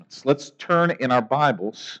announcements. Let's turn in our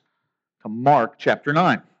Bibles to Mark chapter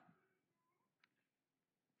 9.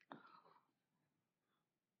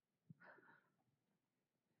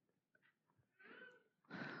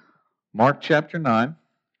 Mark chapter 9.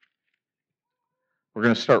 We're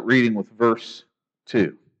going to start reading with verse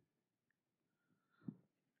 2.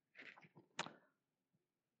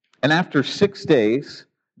 And after 6 days,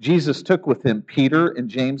 Jesus took with him Peter and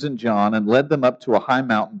James and John and led them up to a high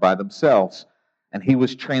mountain by themselves. And he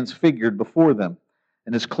was transfigured before them,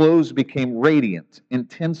 and his clothes became radiant,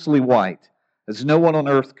 intensely white, as no one on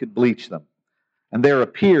earth could bleach them. And there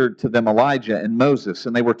appeared to them Elijah and Moses,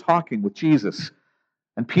 and they were talking with Jesus.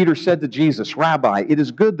 And Peter said to Jesus, "Rabbi, it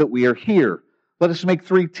is good that we are here. Let us make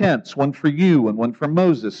 3 tents, one for you, and one for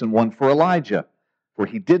Moses, and one for Elijah." For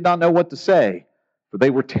he did not know what to say, for they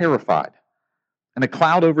were terrified. And a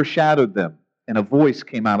cloud overshadowed them, and a voice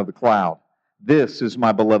came out of the cloud. "This is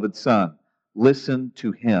my beloved Son. Listen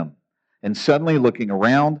to him." And suddenly looking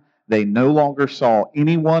around, they no longer saw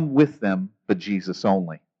anyone with them but Jesus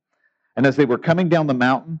only. And as they were coming down the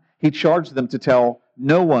mountain, he charged them to tell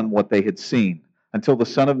no one what they had seen, until the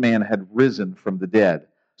Son of Man had risen from the dead.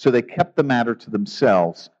 So they kept the matter to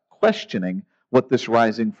themselves, questioning what this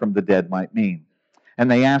rising from the dead might mean.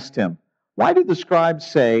 And they asked him, "Why do the scribes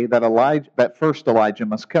say that first Elijah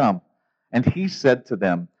must come?" And he said to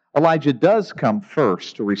them, "Elijah does come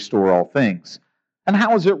first to restore all things. And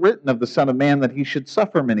how is it written of the Son of Man that he should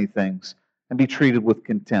suffer many things and be treated with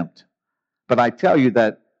contempt? But I tell you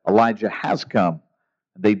that Elijah has come,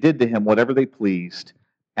 and they did to him whatever they pleased,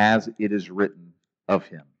 as it is written of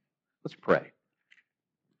him." Let's pray.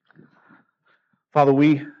 Father,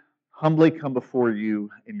 we humbly come before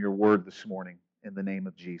you in your word this morning in the name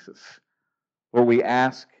of Jesus. Lord, we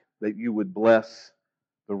ask that you would bless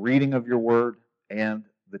the reading of your word and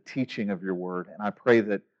the teaching of your word. And I pray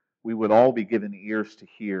that we would all be given ears to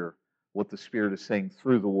hear what the Spirit is saying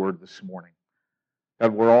through the word this morning.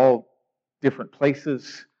 God, we're all different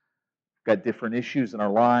places, got different issues in our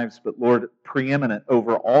lives, but Lord, preeminent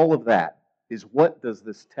over all of that is, what does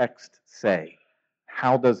this text say?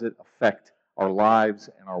 How does it affect our lives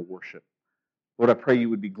and our worship? Lord, I pray you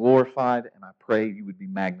would be glorified, and I pray you would be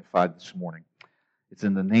magnified this morning. It's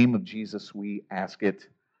in the name of Jesus we ask it.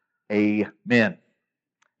 Amen.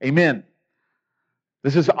 Amen.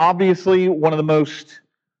 This is obviously one of the most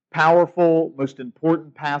powerful, most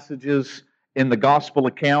important passages in the gospel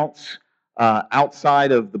accounts,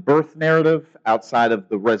 outside of the birth narrative, outside of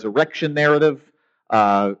the resurrection narrative.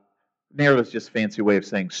 Narrative is just a fancy way of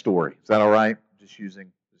saying story. Is that all right? Just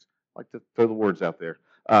like to throw the words out there.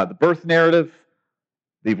 The birth narrative,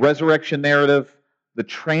 the resurrection narrative, the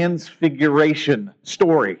transfiguration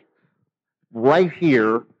story. Right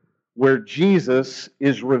here, where Jesus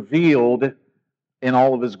is revealed in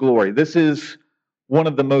all of his glory. This is one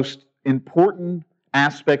of the most important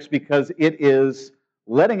aspects because it is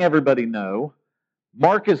letting everybody know,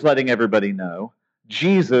 Mark is letting everybody know,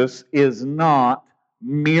 Jesus is not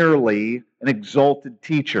merely an exalted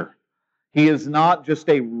teacher. He is not just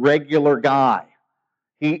a regular guy.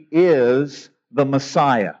 He is the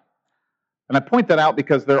Messiah. And I point that out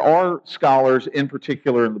because there are scholars, in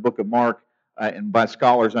particular in the book of Mark, and by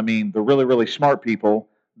scholars I mean the really, really smart people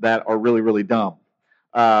that are really, really dumb.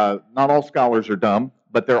 Not all scholars are dumb,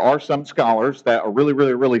 but there are some scholars that are really,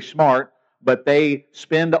 really, really smart, but they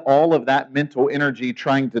spend all of that mental energy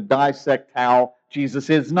trying to dissect how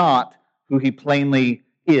Jesus is not who he plainly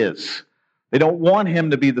is. They don't want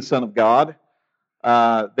him to be the Son of God.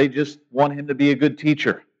 They just want him to be a good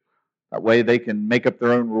teacher. That way they can make up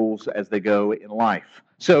their own rules as they go in life.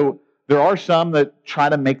 So there are some that try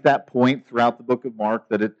to make that point throughout the book of Mark,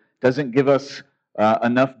 that it doesn't give us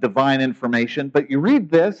enough divine information. But you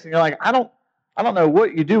read this and you're like, I don't know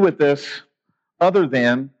what you do with this other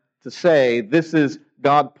than to say this is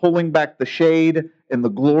God pulling back the shade, and the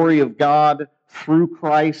glory of God through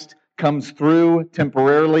Christ comes through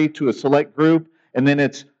temporarily to a select group, and then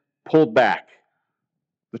it's pulled back.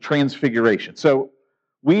 The Transfiguration. So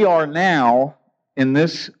we are now, in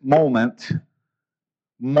this moment,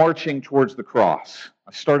 marching towards the cross.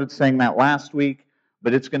 I started saying that last week,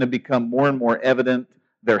 but it's going to become more and more evident.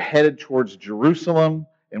 They're headed towards Jerusalem,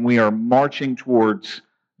 and we are marching towards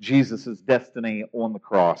Jesus' destiny on the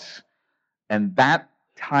cross. And that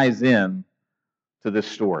ties in to this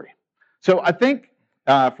story. So I think,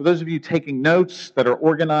 for those of you taking notes that are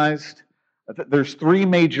organized, there's 3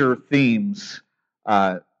 major themes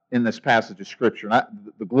in this passage of Scripture.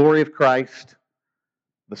 The glory of Christ,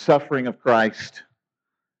 the suffering of Christ,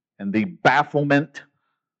 and the bafflement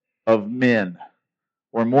of men.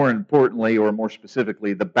 Or more importantly, or more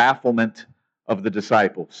specifically, the bafflement of the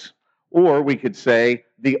disciples. Or we could say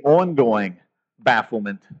the ongoing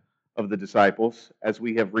bafflement of the disciples, as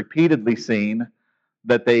we have repeatedly seen,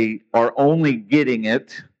 that they are only getting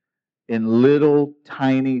it in little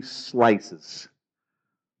tiny slices,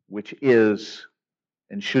 which is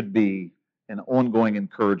and should be an ongoing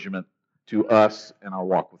encouragement to us in our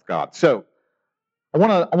walk with God. So I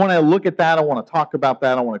want to look at that. I want to talk about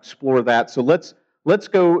that. I want to explore that. So let's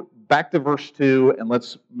go back to verse 2 and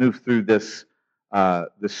let's move through this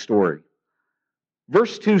story.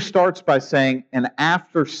 Verse 2 starts by saying, and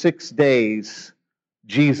after 6 days,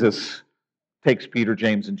 Jesus takes Peter,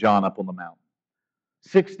 James, and John up on the mountain.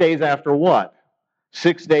 6 days after what?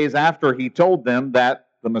 6 days after he told them that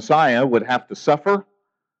the Messiah would have to suffer,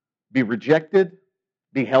 be rejected,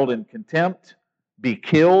 be held in contempt, be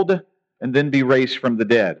killed, and then be raised from the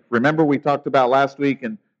dead. Remember we talked about last week,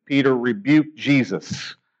 and Peter rebuked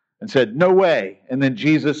Jesus and said, no way. And then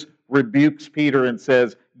Jesus rebukes Peter and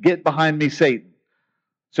says, get behind me, Satan.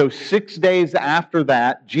 So 6 days after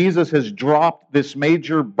that, Jesus has dropped this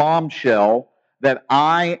major bombshell that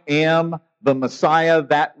I am the Messiah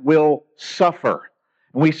that will suffer.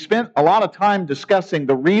 And we spent a lot of time discussing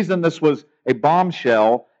the reason this was a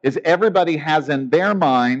bombshell is everybody has in their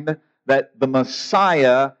mind that the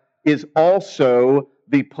Messiah is also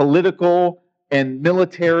the political and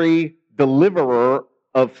military deliverer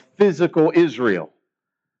of physical Israel.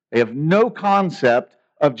 They have no concept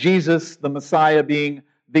of Jesus, the Messiah, being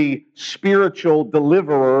the spiritual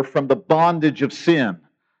deliverer from the bondage of sin.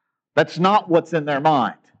 That's not what's in their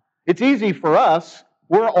mind. It's easy for us.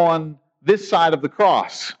 We're on this side of the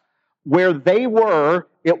cross. Where they were,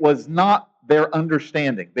 it was not their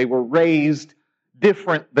understanding. They were raised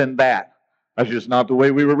different than that. That's just not the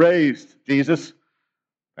way we were raised, Jesus.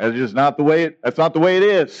 That's just not the way that's not the way it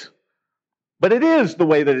is. But it is the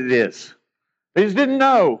way that it is. They just didn't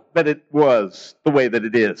know that it was the way that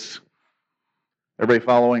it is. Everybody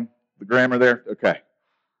following the grammar there? Okay.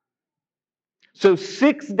 So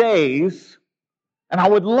 6 days, and I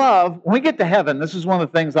would love, when we get to heaven, this is one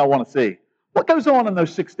of the things I want to see. What goes on in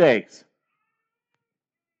those 6 days?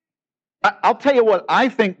 I'll tell you what I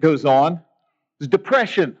think goes on is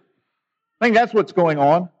depression. I think that's what's going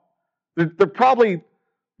on. They're probably,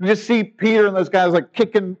 you just see Peter and those guys like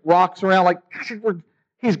kicking rocks around like,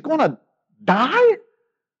 he's going to die?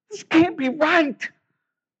 This can't be right.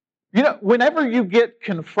 You know, whenever you get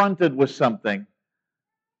confronted with something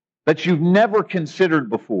that you've never considered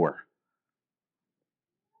before,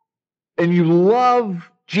 and you love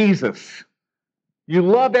Jesus, you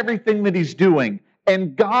love everything that he's doing,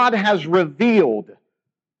 and God has revealed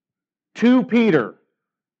to Peter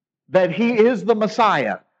that he is the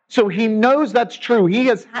Messiah. So he knows that's true. He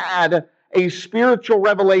has had a spiritual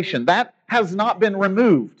revelation. That has not been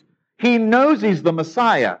removed. He knows he's the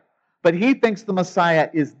Messiah, but he thinks the Messiah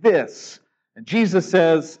is this. And Jesus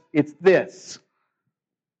says it's this.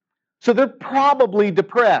 So they're probably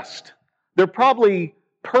depressed. They're probably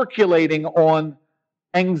percolating on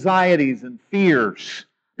anxieties and fears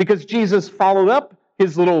because Jesus followed up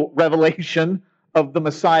his little revelation of the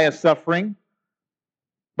Messiah suffering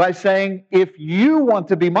by saying, if you want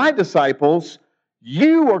to be my disciples,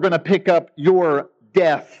 you are going to pick up your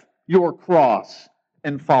death, your cross,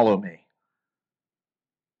 and follow me.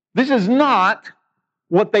 This is not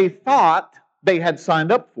what they thought they had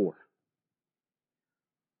signed up for.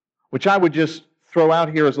 Which I would just throw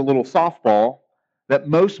out here as a little softball, that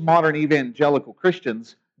most modern evangelical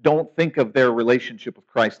Christians don't think of their relationship with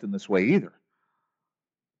Christ in this way either.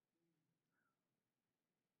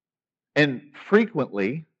 And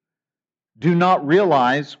frequently do not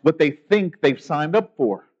realize what they think they've signed up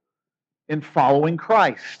for in following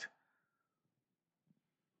Christ.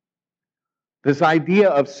 This idea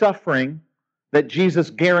of suffering that Jesus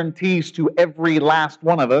guarantees to every last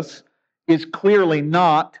one of us is clearly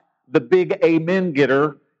not the big amen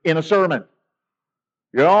getter in a sermon.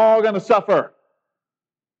 You're all going to suffer.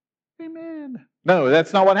 Amen. No,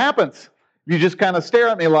 that's not what happens. You just kind of stare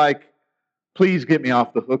at me like, please get me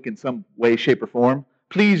off the hook in some way, shape, or form.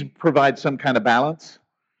 Please provide some kind of balance.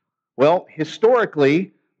 Well,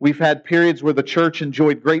 historically, we've had periods where the church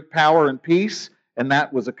enjoyed great power and peace, and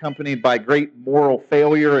that was accompanied by great moral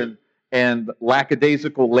failure and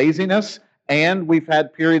lackadaisical laziness. And we've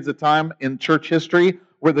had periods of time in church history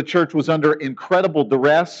where the church was under incredible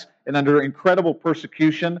duress and under incredible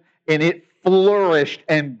persecution, and it flourished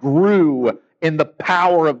and grew in the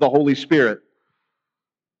power of the Holy Spirit.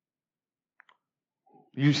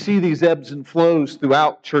 You see these ebbs and flows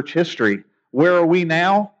throughout church history. Where are we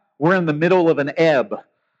now? We're in the middle of an ebb.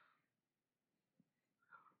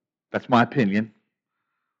 That's my opinion.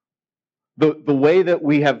 The way that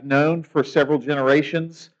we have known for several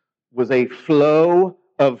generations was a flow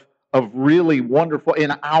of really wonderful,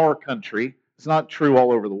 in our country. It's not true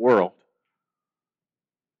all over the world.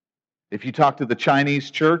 If you talk to the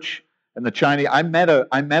Chinese church and the Chinese, I met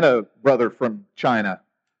a brother from China,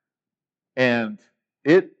 and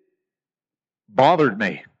it bothered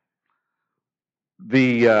me.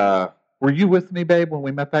 Were you with me, babe, when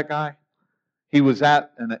we met that guy? He was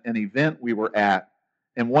at an event we were at,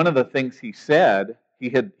 and one of the things he said, he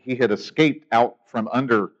had escaped out from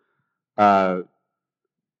under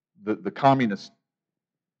the communist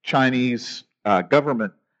Chinese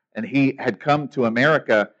government, and he had come to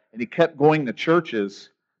America, and he kept going to churches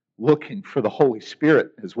looking for the Holy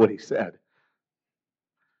Spirit, is what he said.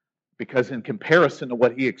 Because in comparison to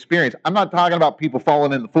what he experienced, I'm not talking about people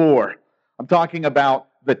falling in the floor. I'm talking about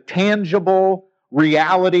the tangible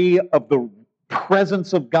reality of the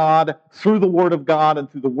presence of God through the Word of God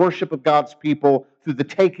and through the worship of God's people, through the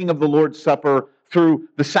taking of the Lord's Supper, through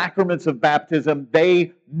the sacraments of baptism.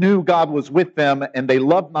 They knew God was with them, and they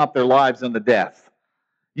loved not their lives unto death.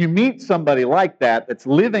 You meet somebody like that that's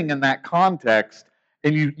living in that context,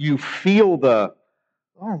 and you feel the,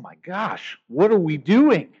 oh my gosh, what are we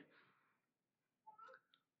doing?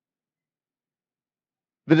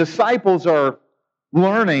 The disciples are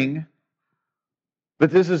learning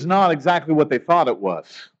that this is not exactly what they thought it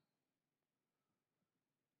was.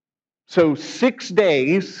 So 6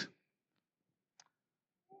 days,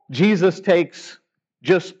 Jesus takes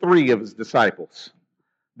just 3 of his disciples.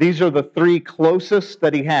 These are the 3 closest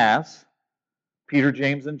that he has, Peter,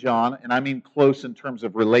 James, and John, and I mean close in terms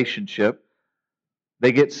of relationship.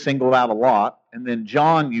 They get singled out a lot. And then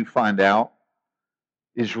John, you find out,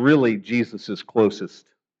 is really Jesus' closest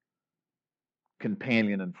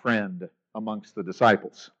companion and friend amongst the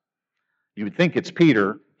disciples. You would think it's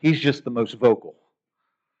Peter. He's just the most vocal.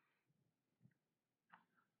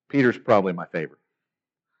 Peter's probably my favorite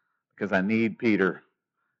because I need Peter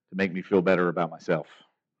to make me feel better about myself.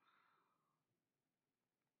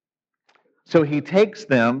 So he takes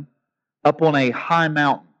them up on a high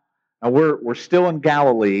mountain. Now we're still in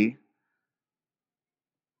Galilee,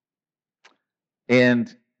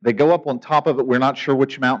 and they go up on top of it. We're not sure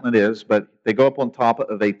which mountain it is, but they go up on top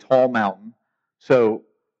of a tall mountain. So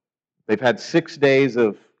they've had 6 days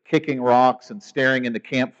of kicking rocks and staring into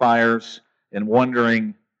campfires and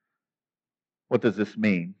wondering, what does this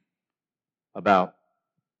mean about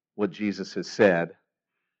what Jesus has said?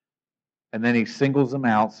 And then he singles them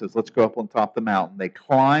out, says, let's go up on top of the mountain. They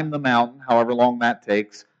climb the mountain, however long that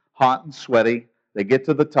takes, hot and sweaty. They get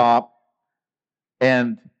to the top,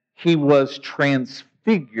 and he was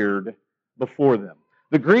transfigured before them.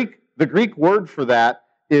 The Greek word for that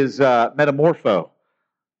is metamorpho.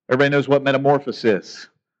 Everybody knows what metamorphosis is.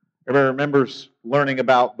 Everybody remembers learning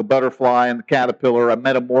about the butterfly and the caterpillar, a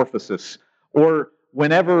metamorphosis. Or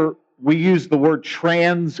whenever we use the word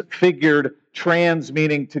transfigured, trans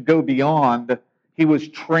meaning to go beyond, he was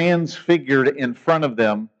transfigured in front of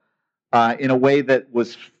them in a way that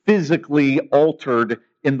was physically altered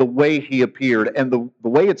in the way he appeared. And the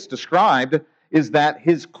way it's described is that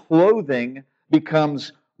his clothing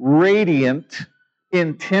becomes radiant,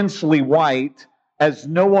 intensely white, as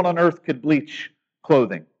no one on earth could bleach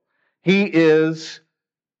clothing. He is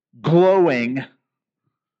glowing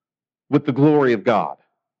with the glory of God.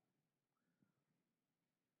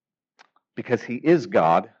 Because he is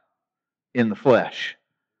God in the flesh.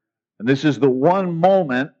 And this is the one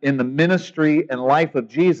moment in the ministry and life of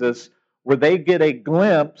Jesus where they get a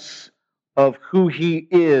glimpse of who he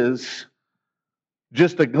is,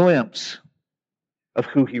 just a glimpse of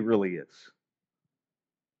who he really is.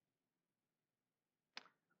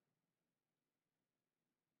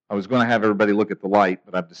 I was going to have everybody look at the light,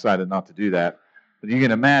 but I've decided not to do that. But you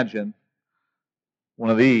can imagine one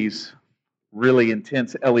of these really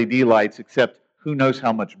intense LED lights, except who knows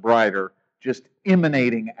how much brighter, just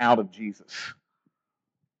emanating out of Jesus.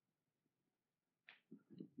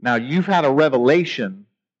 Now, you've had a revelation,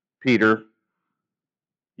 Peter.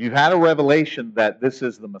 You've had a revelation that this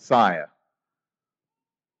is the Messiah.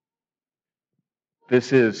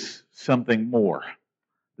 This is something more.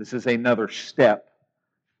 This is another step.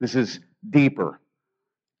 This is deeper.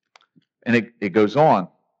 And it goes on.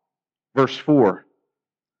 Verse 4.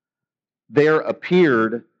 There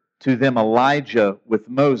appeared to them Elijah with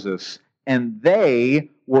Moses, and they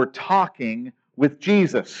were talking with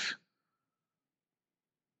Jesus.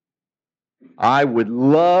 I would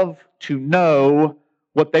love to know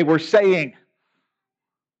what they were saying.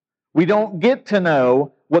 We don't get to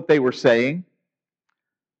know what they were saying.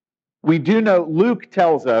 We do know, Luke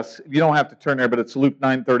tells us, you don't have to turn there, but it's Luke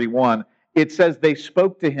 9:31. It says they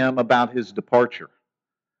spoke to him about his departure.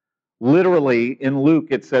 Literally, in Luke,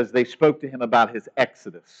 it says they spoke to him about his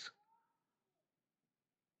exodus.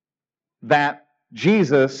 That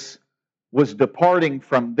Jesus was departing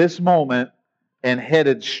from this moment and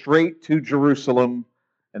headed straight to Jerusalem,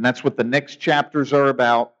 and that's what the next chapters are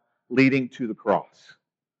about, leading to the cross.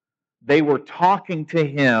 They were talking to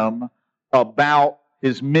him about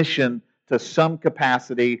his mission to some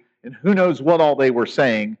capacity, and who knows what all they were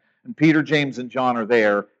saying. And Peter, James, and John are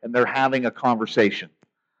there, and they're having a conversation.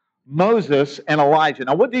 Moses and Elijah.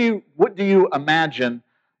 Now, what do you imagine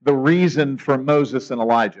the reason for Moses and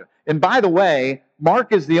Elijah? And by the way,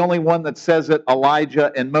 Mark is the only one that says it,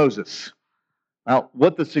 Elijah and Moses. Now,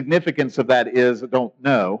 what the significance of that is, I don't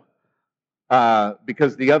know,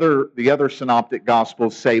 because the other synoptic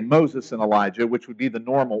gospels say Moses and Elijah, which would be the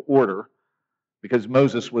normal order, because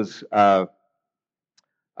Moses was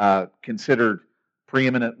considered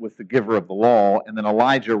preeminent with the giver of the law, and then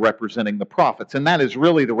Elijah representing the prophets. And that is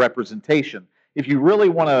really the representation. If you really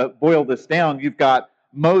want to boil this down, you've got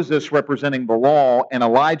Moses representing the law and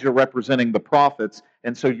Elijah representing the prophets,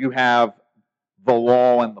 and so you have the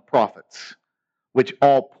law and the prophets, which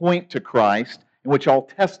all point to Christ and which all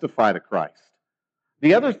testify to Christ.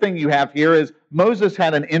 The other thing you have here is Moses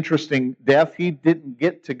had an interesting death. He didn't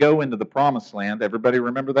get to go into the promised land. Everybody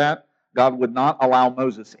remember that? God would not allow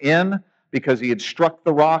Moses in because he had struck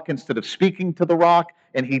the rock instead of speaking to the rock,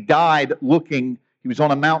 and he died looking. He was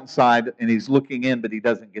on a mountainside, and he's looking in, but he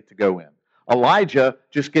doesn't get to go in. Elijah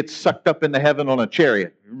just gets sucked up into heaven on a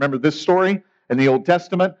chariot. Remember this story in the Old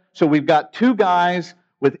Testament? So we've got two guys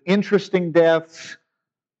with interesting deaths.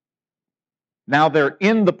 Now they're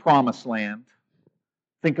in the promised land.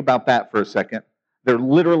 Think about that for a second. They're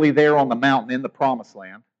literally there on the mountain in the promised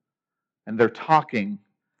land, and they're talking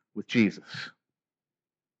with Jesus.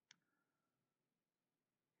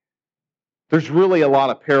 There's really a lot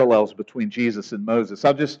of parallels between Jesus and Moses.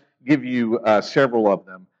 I'll just give you several of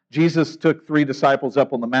them. Jesus took 3 disciples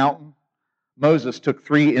up on the mountain. Moses took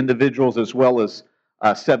 3 individuals as well as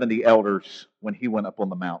 70 elders when he went up on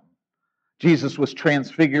the mountain. Jesus was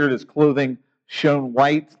transfigured, his clothing shone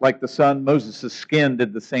white like the sun. Moses' skin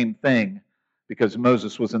did the same thing because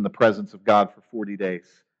Moses was in the presence of God for 40 days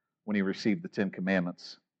when he received the 10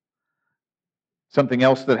 Commandments. Something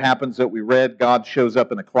else that happens that we read, God shows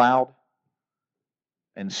up in a cloud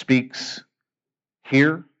and speaks.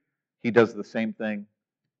 Here, he does the same thing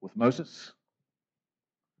with Moses.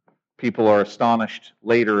 People are astonished.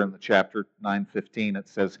 Later in the chapter 9:15, it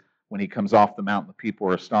says, when he comes off the mountain, the people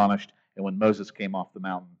are astonished. And when Moses came off the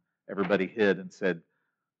mountain, everybody hid and said,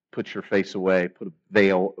 put your face away, put a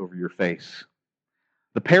veil over your face.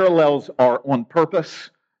 The parallels are on purpose,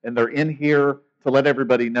 and they're in here to let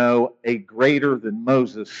everybody know a greater than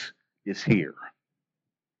Moses is here.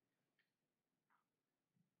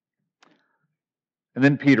 And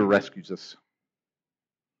then Peter rescues us.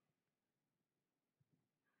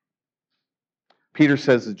 Peter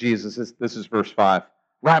says to Jesus, this is verse 5,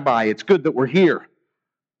 Rabbi, it's good that we're here.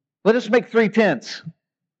 Let us make 3 tents.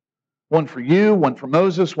 One for you, one for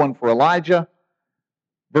Moses, one for Elijah.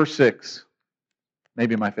 Verse 6,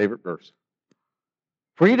 maybe my favorite verse.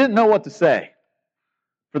 For he didn't know what to say,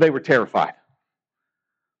 for they were terrified.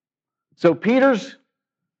 So Peter's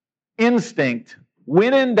instinct,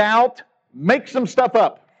 when in doubt, make some stuff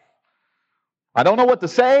up. I don't know what to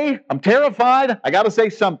say. I'm terrified. I got to say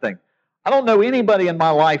something. I don't know anybody in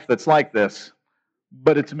my life that's like this,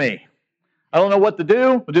 but it's me. I don't know what to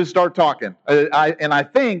do. I'll just start talking. And I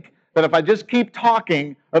think that if I just keep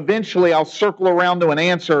talking, eventually I'll circle around to an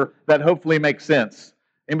answer that hopefully makes sense.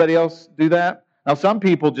 Anybody else do that? Now, some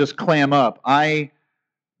people just clam up. I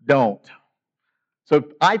don't. So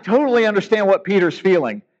I totally understand what Peter's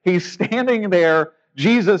feeling. He's standing there.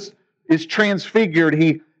 Jesus is transfigured.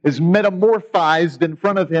 He is metamorphized in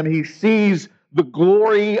front of him. He sees the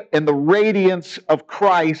glory and the radiance of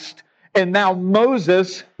Christ. And now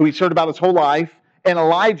Moses, who he's heard about his whole life, and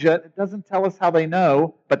Elijah, it doesn't tell us how they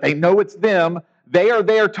know, but they know it's them. They are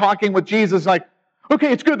there talking with Jesus like,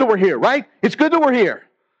 okay, it's good that we're here, right? It's good that we're here.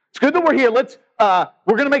 It's good that we're here. We're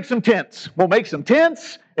going to make some tents. We'll make some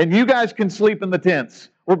tents, and you guys can sleep in the tents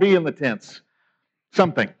or be in the tents.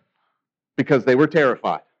 Something. Because they were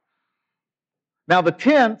terrified. Now the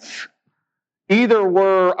tents either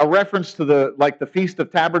were a reference to the Feast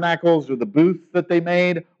of Tabernacles or the booth that they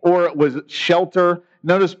made, or it was shelter.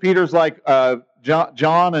 Notice Peter's like,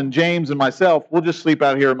 John and James and myself, we'll just sleep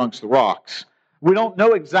out here amongst the rocks. We don't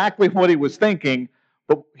know exactly what he was thinking,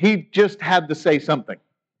 but he just had to say something.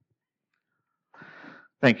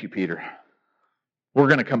 Thank you, Peter. We're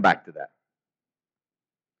going to come back to that.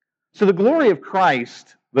 So the glory of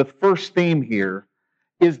Christ, the first theme here,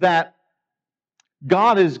 is that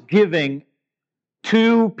God is giving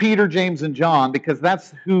to Peter, James, and John, because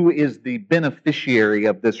that's who is the beneficiary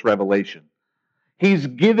of this revelation. He's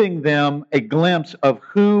giving them a glimpse of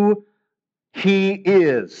who He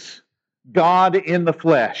is, God in the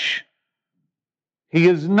flesh. He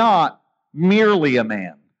is not merely a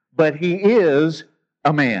man, but He is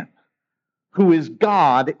a man who is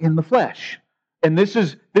God in the flesh. And this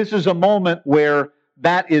is a moment where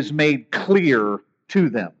that is made clear to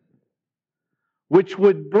them, which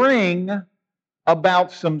would bring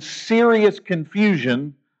about some serious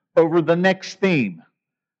confusion over the next theme,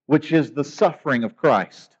 which is the suffering of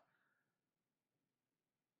Christ.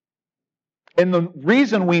 And the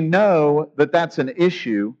reason we know that that's an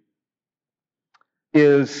issue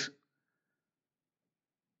is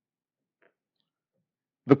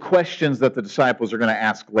the questions that the disciples are going to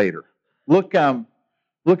ask later. Look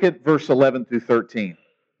at verse 11 through 13.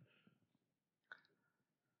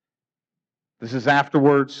 This is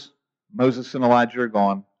afterwards. Moses and Elijah are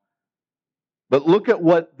gone. But look at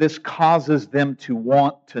what this causes them to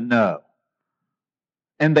want to know.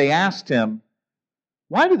 And they asked him,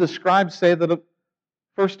 why do the scribes say that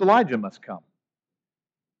first Elijah must come?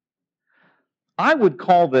 I would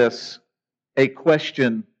call this a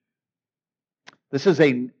question. This is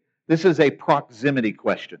a proximity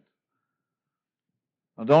question.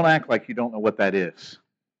 Now, don't act like you don't know what that is.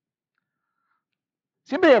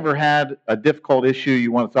 Has anybody ever had a difficult issue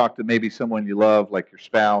you want to talk to maybe someone you love, like your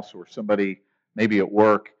spouse or somebody maybe at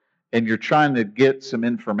work, and you're trying to get some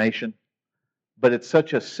information, but it's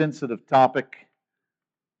such a sensitive topic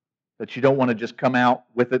that you don't want to just come out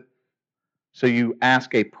with it, so you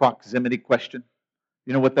ask a proximity question?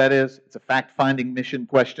 You know what that is? It's a fact-finding mission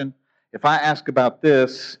question. If I ask about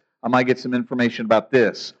this, I might get some information about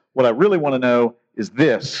this. What I really want to know is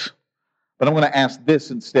this, but I'm going to ask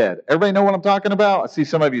this instead. Everybody know what I'm talking about? I see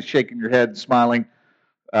some of you shaking your head and smiling.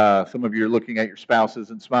 Some of you are looking at your spouses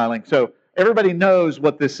and smiling. So everybody knows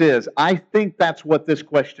what this is. I think that's what this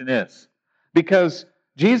question is, because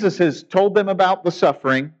Jesus has told them about the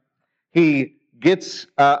suffering. He gets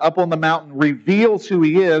up on the mountain, reveals who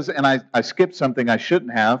He is, and I skipped something I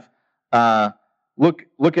shouldn't have.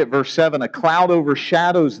 Look at verse 7. A cloud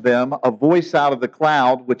overshadows them, a voice out of the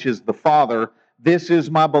cloud, which is the Father. This is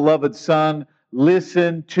my beloved Son.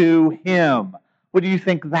 Listen to Him. What do you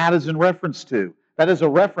think that is in reference to? That is a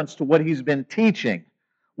reference to what He's been teaching.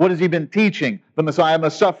 What has He been teaching? The Messiah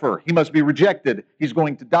must suffer. He must be rejected. He's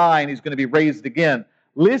going to die, and He's going to be raised again.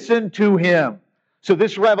 Listen to Him. So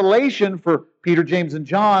this revelation for Peter, James, and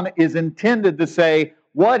John is intended to say,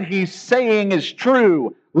 what He's saying is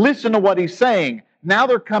true. Listen to what He's saying. Now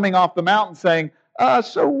they're coming off the mountain saying,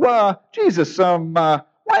 Jesus,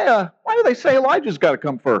 why do they say Elijah's got to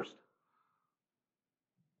come first?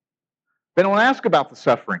 They don't ask about the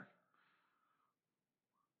suffering.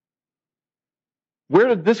 Where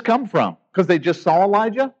did this come from? Because they just saw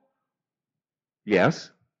Elijah?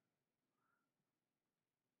 Yes.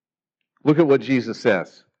 Look at what Jesus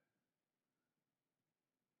says.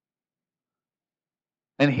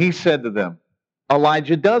 And He said to them,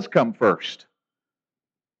 Elijah does come first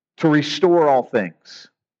to restore all things.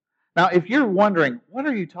 Now, if you're wondering, what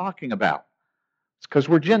are you talking about? It's because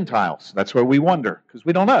we're Gentiles. That's why we wonder, because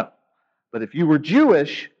we don't know. But if you were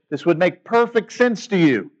Jewish, this would make perfect sense to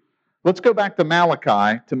you. Let's go back to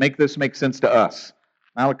Malachi to make this make sense to us.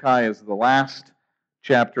 Malachi is the last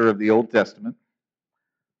chapter of the Old Testament.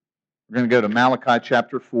 We're going to go to Malachi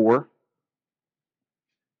chapter 4.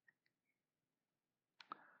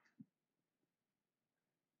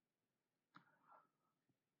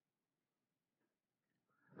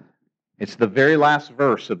 It's the very last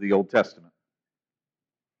verse of the Old Testament.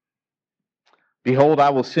 Behold,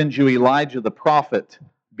 I will send you Elijah the prophet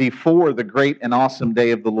before the great and awesome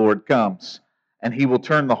day of the Lord comes. And he will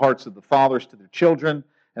turn the hearts of the fathers to their children,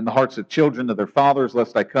 and the hearts of children to their fathers,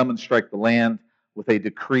 lest I come and strike the land with a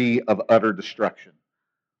decree of utter destruction.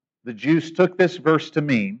 The Jews took this verse to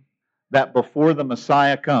mean that before the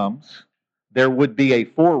Messiah comes, there would be a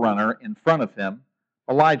forerunner in front of him,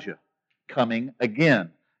 Elijah, coming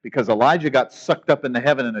again. Because Elijah got sucked up into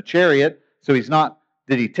heaven in a chariot, so he's not,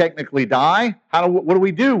 did he technically die? What do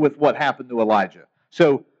we do with what happened to Elijah?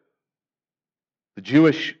 So the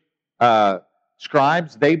Jewish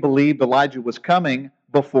scribes, they believed Elijah was coming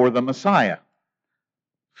before the Messiah.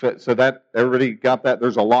 So that, everybody got that?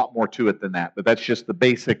 There's a lot more to it than that, but that's just the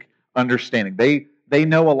basic understanding. They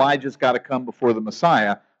know Elijah's got to come before the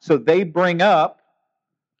Messiah, so they bring up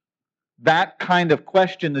that kind of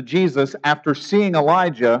question to Jesus after seeing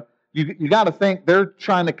Elijah. You got to think they're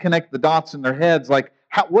trying to connect the dots in their heads, like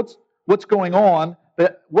what's going on?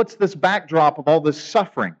 What's this backdrop of all this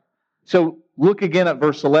suffering? So look again at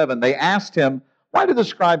verse 11. They asked him, "Why do the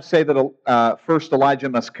scribes say that first Elijah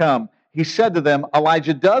must come?" He said to them,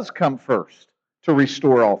 "Elijah does come first to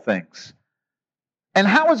restore all things. And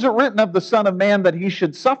how is it written of the Son of Man that he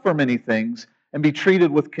should suffer many things and be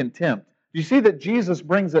treated with contempt?" Do you see that Jesus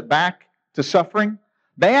brings it back to suffering?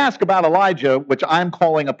 They ask about Elijah, which I'm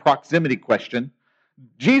calling a proximity question.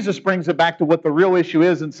 Jesus brings it back to what the real issue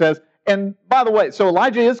is and says, and by the way, so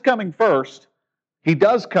Elijah is coming first. He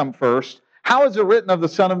does come first. How is it written of the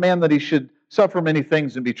Son of Man that he should suffer many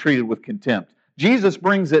things and be treated with contempt? Jesus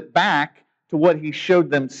brings it back to what he showed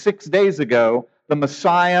them 6 days ago. The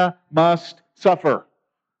Messiah must suffer.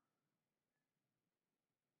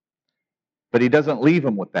 But he doesn't leave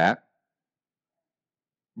them with that.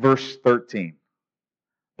 Verse 13.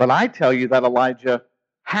 But I tell you that Elijah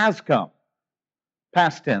has come.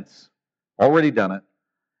 Past tense. Already done it.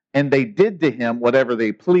 And they did to him whatever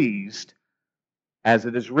they pleased, as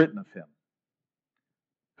it is written of him.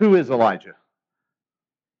 Who is Elijah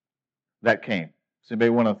that came? Does anybody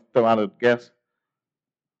want to throw out a guess?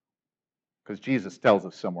 Because Jesus tells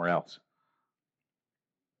us somewhere else.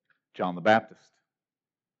 John the Baptist.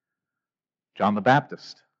 John the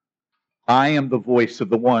Baptist. I am the voice of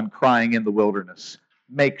the one crying in the wilderness,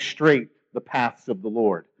 "Make straight the paths of the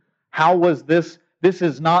Lord." How was this? This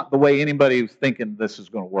is not the way anybody was thinking this is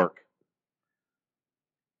going to work.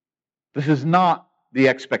 This is not the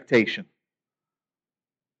expectation.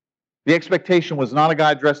 The expectation was not a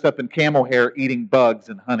guy dressed up in camel hair eating bugs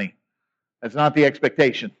and honey. That's not the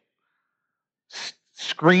expectation.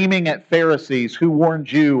 Screaming at Pharisees, "Who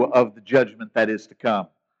warned you of the judgment that is to come?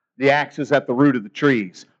 The axe is at the root of the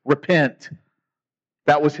trees. Repent."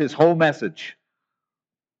 That was his whole message.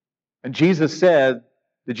 And Jesus said,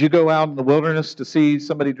 "Did you go out in the wilderness to see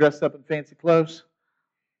somebody dressed up in fancy clothes?"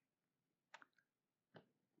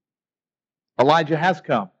 Elijah has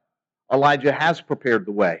come. Elijah has prepared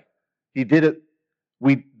the way. He did it.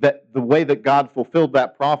 The way that God fulfilled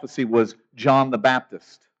that prophecy was John the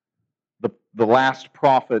Baptist, the last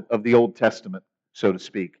prophet of the Old Testament, so to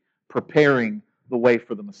speak, preparing the way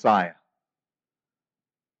for the Messiah.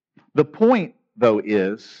 The point, though,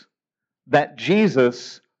 is that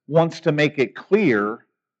Jesus wants to make it clear,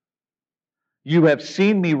 "You have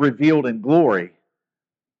seen me revealed in glory,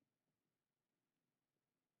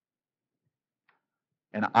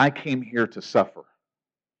 and I came here to suffer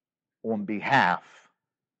on behalf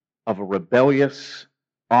of a rebellious,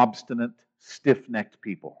 obstinate, stiff-necked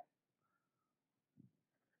people,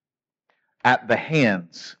 at the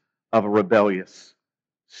hands of a rebellious,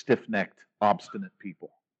 stiff-necked, obstinate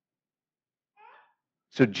people."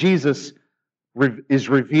 So Jesus is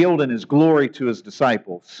revealed in his glory to his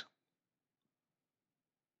disciples.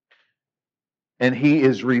 And he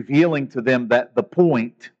is revealing to them that the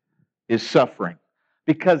point is suffering.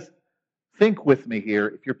 Because think with me here,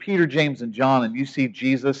 if you're Peter, James, and John and you see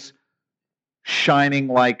Jesus shining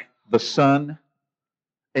like the sun,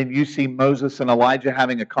 and you see Moses and Elijah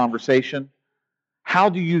having a conversation, how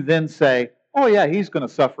do you then say, "Oh yeah, he's going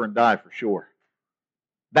to suffer and die for sure"?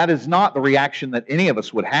 That is not the reaction that any of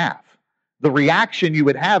us would have. The reaction you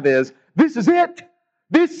would have is, "This is it!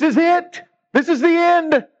 This is it! This is the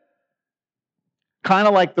end!" Kind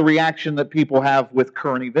of like the reaction that people have with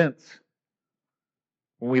current events.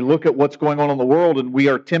 When we look at what's going on in the world and we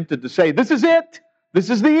are tempted to say, "This is it! This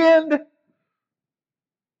is the end!"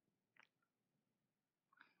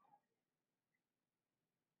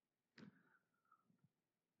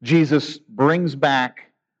 Jesus brings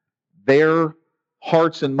back their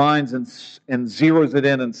hearts and minds and zeroes it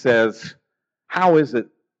in and says, "How is it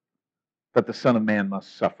that the Son of Man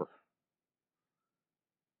must suffer?"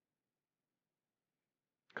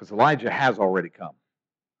 Because Elijah has already come.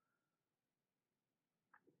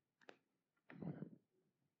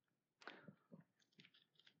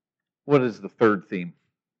 What is the third theme?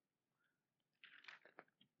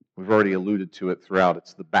 We've already alluded to it throughout.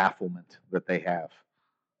 It's the bafflement that they have.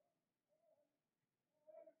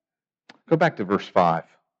 Go back to verse 5.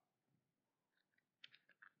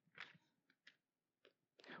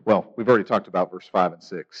 Well, we've already talked about verse 5 and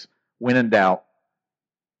 6. When in doubt,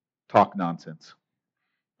 talk nonsense,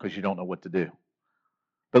 because you don't know what to do.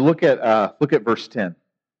 But look at verse 10.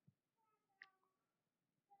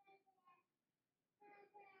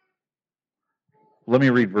 Let me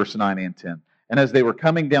read verse 9 and 10. "And as they were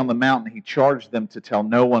coming down the mountain, he charged them to tell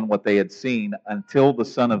no one what they had seen until the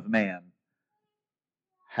Son of Man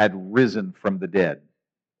had risen from the dead."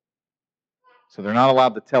 So they're not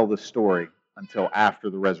allowed to tell this story until after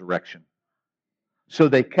the resurrection. So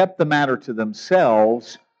they kept the matter to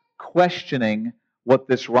themselves, questioning what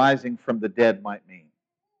this rising from the dead might mean.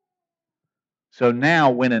 So now,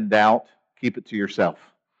 when in doubt, keep it to yourself.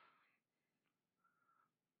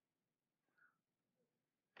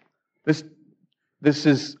 This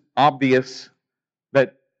is obvious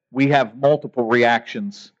that we have multiple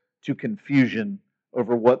reactions to confusion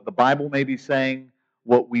over what the Bible may be saying,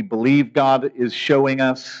 what we believe God is showing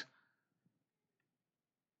us.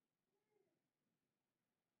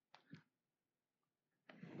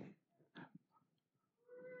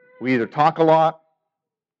 We either talk a lot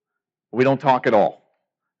or we don't talk at all.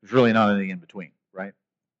 There's really not anything in between, right?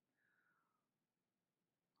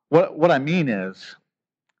 What I mean is,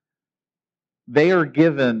 they are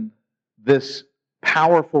given this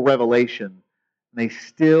powerful revelation, and they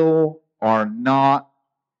still are not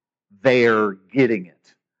there getting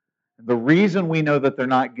it. The reason we know that they're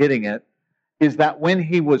not getting it is that when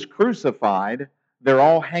he was crucified, they're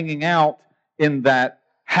all hanging out in that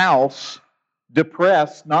house,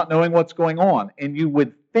 depressed, not knowing what's going on. And you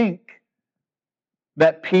would think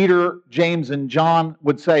that Peter, James, and John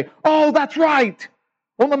would say, "Oh, that's right,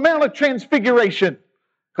 on the Mount of Transfiguration,"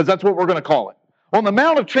 because that's what we're going to call it. On the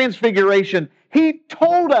Mount of Transfiguration, he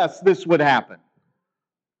told us this would happen.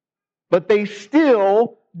 But they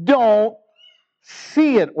still don't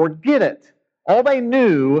see it or get it. All they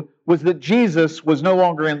knew was that Jesus was no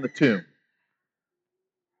longer in the tomb.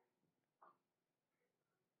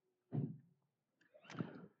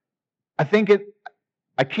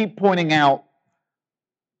 I keep pointing out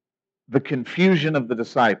the confusion of the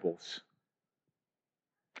disciples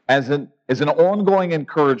as an ongoing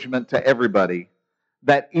encouragement to everybody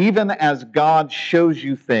that even as God shows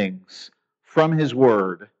you things from His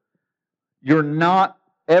Word, you're not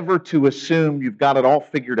ever to assume you've got it all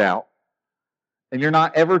figured out, and you're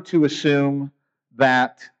not ever to assume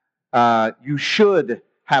that you should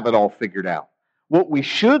have it all figured out. What we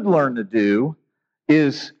should learn to do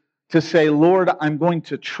is to say, "Lord, I'm going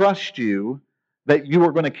to trust you that you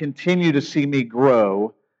are going to continue to see me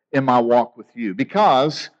grow in my walk with you."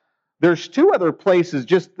 Because there's two other places,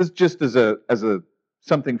 just as a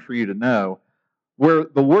something for you to know, where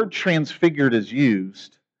the word transfigured is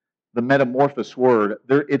used, the metamorphosis word.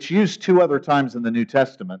 It's used two other times in the New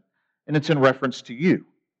Testament, and it's in reference to you.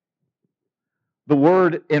 The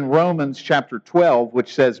word in Romans chapter 12,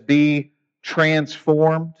 which says, "Be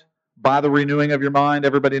transformed by the renewing of your mind."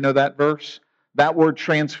 Everybody know that verse? That word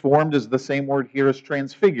transformed is the same word here as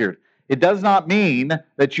transfigured. It does not mean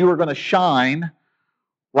that you are going to shine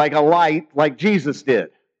like a light like Jesus did,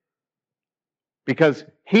 because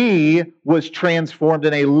He was transformed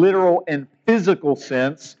in a literal and physical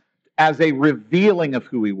sense as a revealing of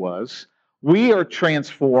who He was. We are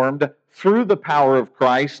transformed through the power of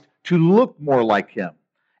Christ to look more like Him.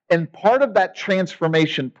 And part of that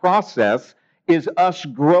transformation process is us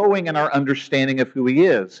growing in our understanding of who He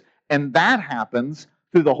is. And that happens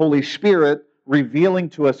through the Holy Spirit revealing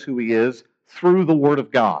to us who He is through the Word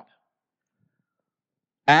of God.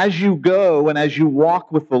 As you go and as you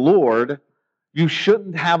walk with the Lord, you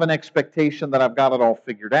shouldn't have an expectation that I've got it all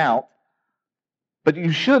figured out, but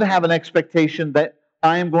you should have an expectation that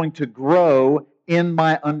I am going to grow in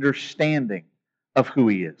my understanding of who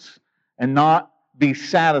He is and not be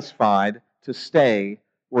satisfied to stay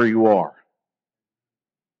where you are.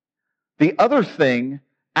 The other thing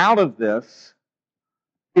out of this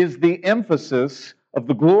is the emphasis of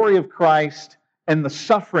the glory of Christ and the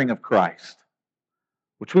suffering of Christ,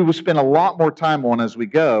 which we will spend a lot more time on as we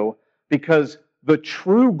go, because the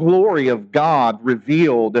true glory of God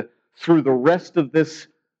revealed through the rest of this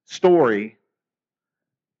story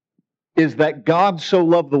is that God so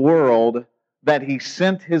loved the world that He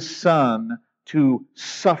sent His Son to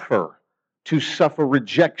suffer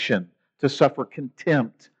rejection, to suffer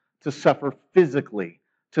contempt, to suffer physically,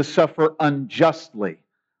 to suffer unjustly,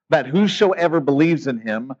 that whosoever believes in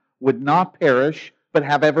Him would not perish, but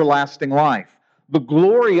have everlasting life. The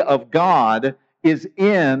glory of God is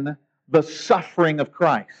in the suffering of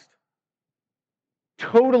Christ.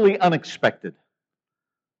 Totally unexpected.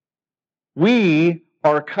 We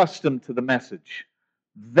are accustomed to the message.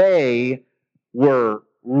 They were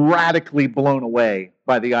radically blown away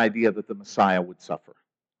by the idea that the Messiah would suffer.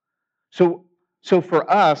 So for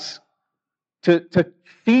us to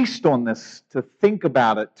feast on this, to think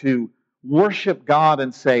about it, to worship God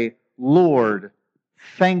and say, "Lord,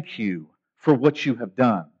 thank you for what you have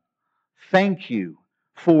done. Thank you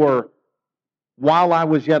for, while I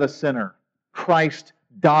was yet a sinner, Christ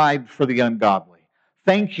died for the ungodly.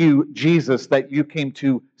 Thank you, Jesus, that you came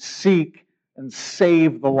to seek and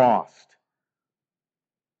save the lost."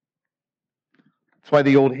 That's why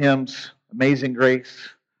the old hymns, "Amazing Grace,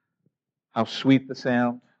 how sweet the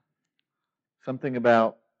sound." Something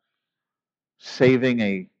about saving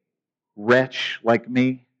a wretch like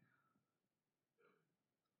me.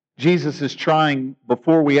 Jesus is trying,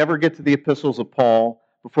 before we ever get to the epistles of Paul,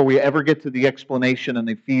 before we ever get to the explanation in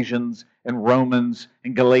Ephesians and Romans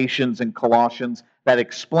and Galatians and Colossians that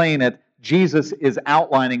explain it, Jesus is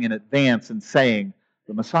outlining in advance and saying,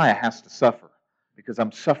 the Messiah has to suffer because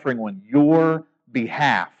I'm suffering on your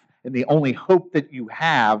behalf. And the only hope that you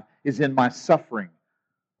have is in my suffering.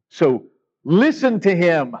 So listen to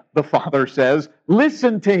him, the Father says.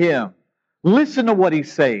 Listen to him. Listen to what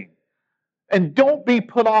he's saying. And don't be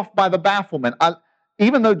put off by the bafflement.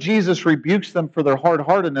 Even though Jesus rebukes them for their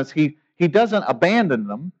hard-heartedness, he doesn't abandon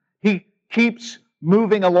them. He keeps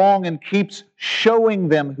moving along and keeps showing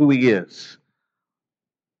them who he is.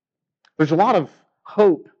 There's a lot of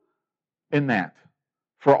hope in that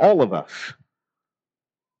for all of us.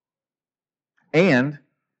 And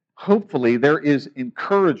hopefully there is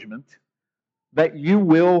encouragement that you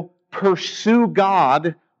will pursue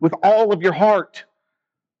God with all of your heart,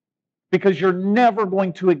 because you're never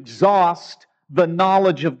going to exhaust the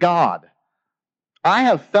knowledge of God. I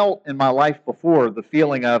have felt in my life before the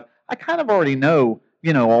feeling of, I kind of already know,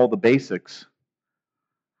 all the basics.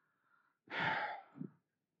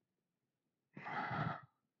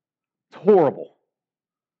 It's horrible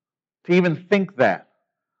to even think that.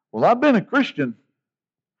 Well, I've been a Christian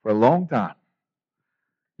for a long time.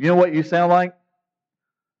 You know what you sound like?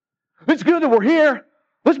 It's good that we're here.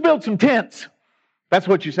 Let's build some tents. That's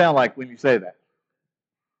what you sound like when you say that.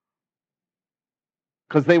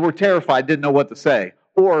 Because they were terrified, didn't know what to say.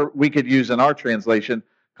 Or we could use in our translation,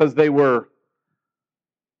 because they were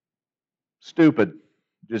stupid,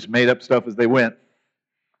 just made up stuff as they went.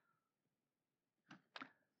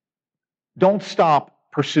 Don't stop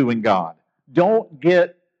pursuing God. Don't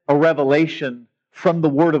get a revelation from the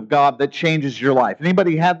Word of God that changes your life.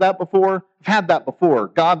 Anybody had that before? I've had that before.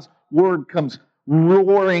 God's Word comes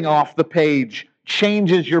roaring off the page,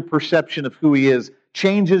 changes your perception of who He is,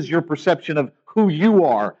 changes your perception of who you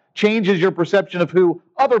are, changes your perception of who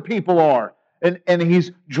other people are. And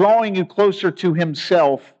He's drawing you closer to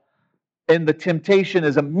Himself, and the temptation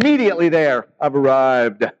is immediately there. I've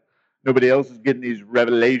arrived. Nobody else is getting these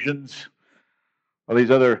revelations. All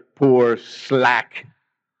these other poor, slack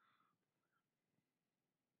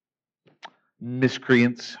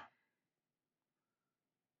miscreants.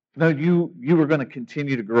 No, you are going to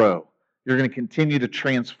continue to grow. You're going to continue to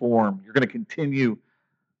transform. You're going to continue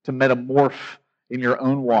to metamorph in your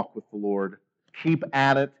own walk with the Lord. Keep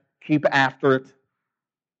at it. Keep after it.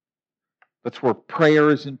 That's where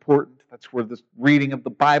prayer is important. That's where this reading of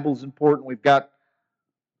the Bible is important. We've got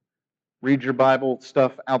read your Bible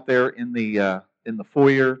stuff out there in the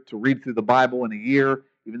foyer to read through the Bible in a year.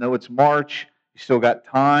 Even though it's March, you still got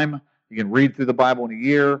time. You can read through the Bible in a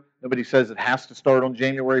year. Nobody says it has to start on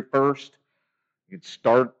January 1st. You can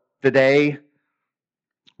start today.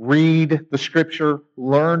 Read the Scripture.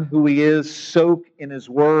 Learn who He is. Soak in His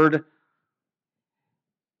Word.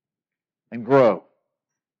 And grow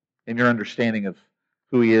in your understanding of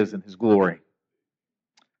who He is and His glory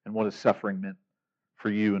and what His suffering meant for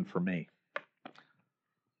you and for me.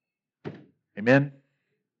 Amen?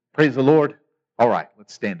 Praise the Lord. All right,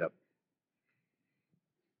 let's stand up.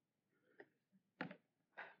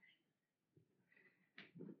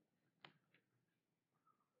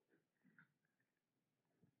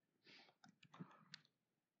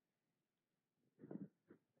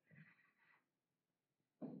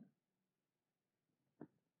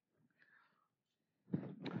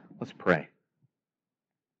 Let's pray.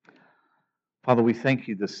 Father, we thank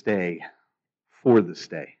You this day for this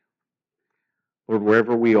day. Lord,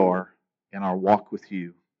 wherever we are in our walk with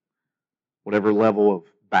You, whatever level of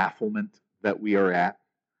bafflement that we are at,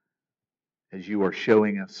 as You are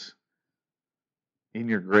showing us in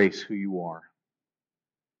Your grace who You are,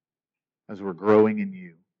 as we're growing in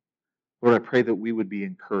You, Lord, I pray that we would be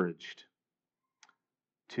encouraged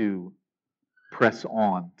to press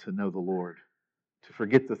on to know the Lord, to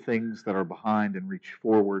forget the things that are behind and reach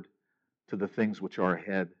forward to the things which are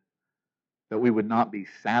ahead, that we would not be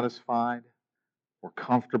satisfied or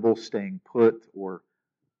comfortable staying put or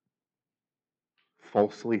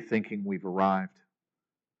falsely thinking we've arrived,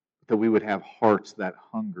 but that we would have hearts that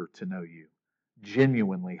hunger to know You,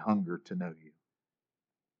 genuinely hunger to know You.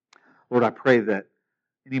 Lord, I pray that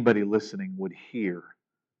anybody listening would hear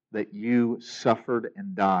that You suffered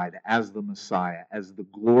and died as the Messiah, as the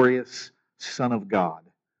glorious Son of God,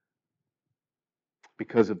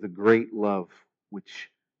 because of the great love which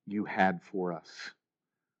You had for us.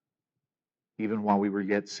 Even while we were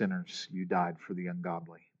yet sinners, You died for the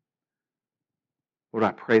ungodly. Lord,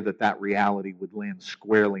 I pray that that reality would land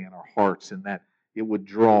squarely in our hearts and that it would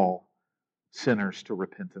draw sinners to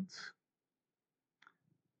repentance.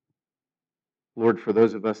 Lord, for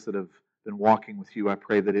those of us that have been walking with you, I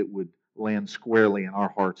pray that it would land squarely in our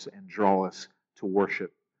hearts and draw us to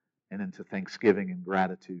worship and into thanksgiving and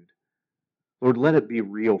gratitude. Lord, let it be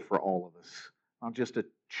real for all of us, not just a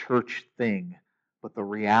church thing, but the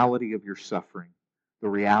reality of your suffering, the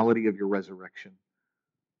reality of your resurrection.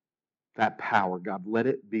 That power, God, let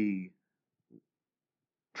it be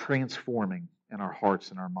transforming in our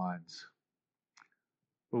hearts and our minds.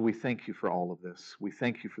 Lord, we thank you for all of this. We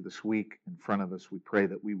thank you for this week in front of us. We pray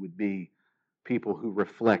that we would be people who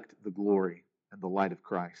reflect the glory and the light of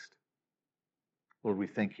Christ. Lord, we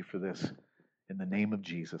thank you for this in the name of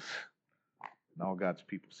Jesus. And all God's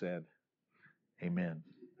people said, amen.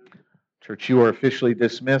 Church, you are officially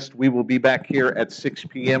dismissed. We will be back here at 6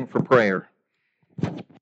 p.m. for prayer.